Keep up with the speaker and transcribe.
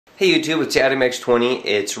Hey YouTube, it's AdamX20.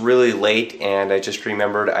 It's really late and I just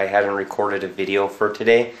remembered I hadn't recorded a video for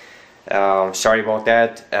today. Sorry about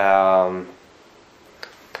that.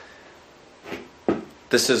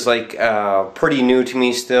 This is like pretty new to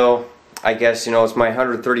me still. I guess, you know, it's my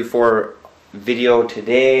 134 video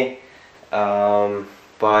today.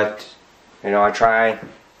 But you know, I try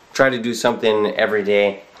to do something every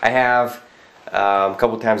day. I have a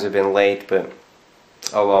couple times I've been late, but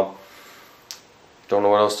oh well. Don't know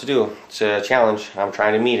what else to do. It's a challenge. I'm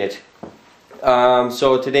trying to meet it.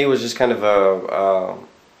 So today was just kind of a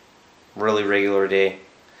really regular day.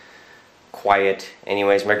 Quiet.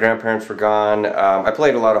 Anyways, my grandparents were gone. I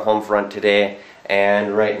played a lot of home front today,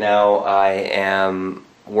 and right now I am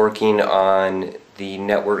working on the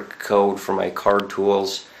network code for my card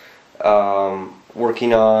tools.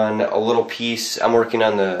 Working on a little piece. I'm working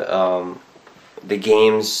on the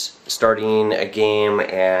games, starting a game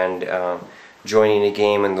and joining a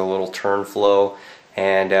game in the little turn flow,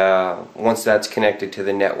 and once that's connected to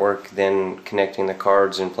the network, then connecting the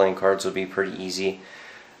cards and playing cards will be pretty easy.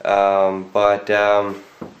 Yeah,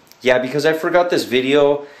 because I forgot this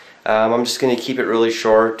video, I'm just going to keep it really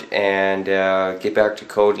short and get back to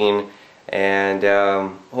coding, and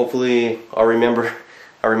hopefully I'll remember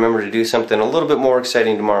to do something a little bit more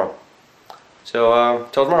exciting tomorrow. So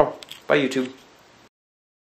till tomorrow. Bye YouTube.